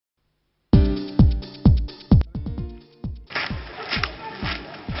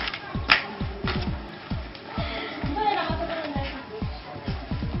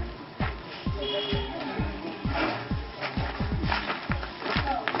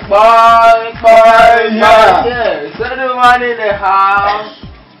Boy, yeah. Is anyone in the house?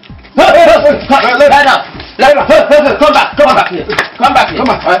 Let up. Come back here. Come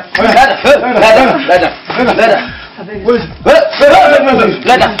on. Let up. Where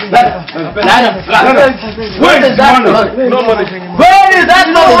is that money? No money. Where is that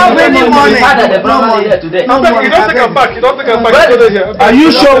money? No money. The brother here today. You don't take him back. Are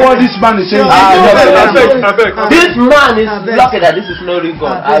you sure what this man is saying? This man is lucky that this is no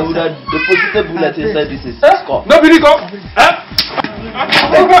record. I would have deposited bullet inside this is score. Nobody go.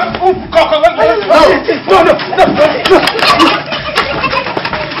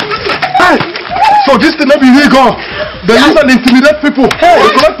 So this thing maybe we go. They use that to intimidate people. Hey, they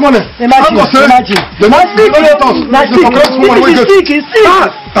collect money. Imagine. They might intimidate us. He's sick.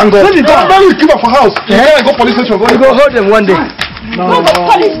 Thank God. Now you keep up for house. Yeah, go police station. We go hold them one day. No. Go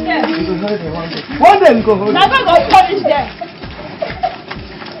punish them. One day we go hold them. Now go punish them.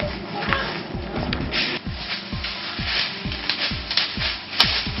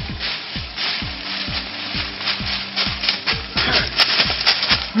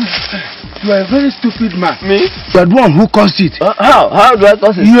 You are a very stupid man. Me? You are the one who caused it. How? How do I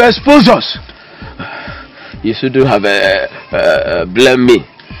cause it? You expose us. You shouldn't have blame me.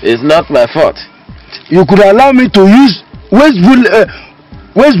 It's not my fault. You could allow me to use waste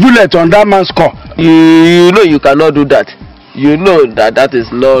bullet on that man's car. You know you cannot do that. You know that is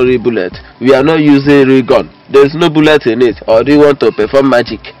not real bullet. We are not using real gun. There is no bullet in it. Or do you want to perform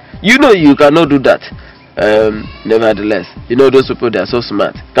magic? You know you cannot do that. Nevertheless, you know those people, they are so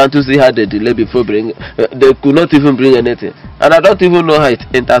smart. Can't you see how they delay before bring? They could not even bring anything, and I don't even know how it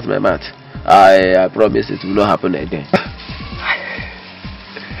enters my mouth. I promise it will not happen again.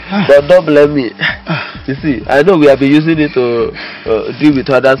 But don't blame me. You see, I know we have been using it to deal with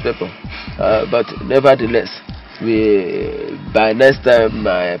other people, but nevertheless, by next time,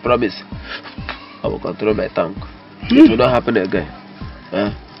 I promise I will control my tongue. It will not happen again.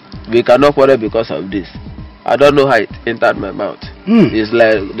 We cannot quarrel because of this. I don't know how it entered my mouth. It's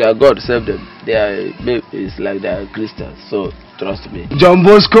like their God saved them. It's like they are Christians. So trust me. John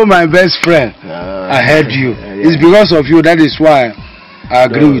Bosco, my best friend. I heard you. Yeah. It's because of you. That is why I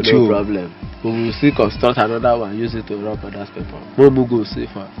agree with you. No problem. We will see construct another one. Use it to rob other people. When we go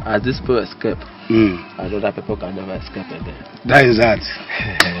safer, as this people escape, other people can never escape again. That is that.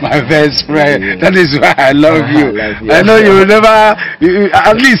 My best friend. Yeah. That is why I love you. I know you will never.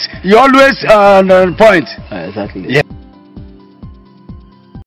 At least you always on point. Exactly. Yeah.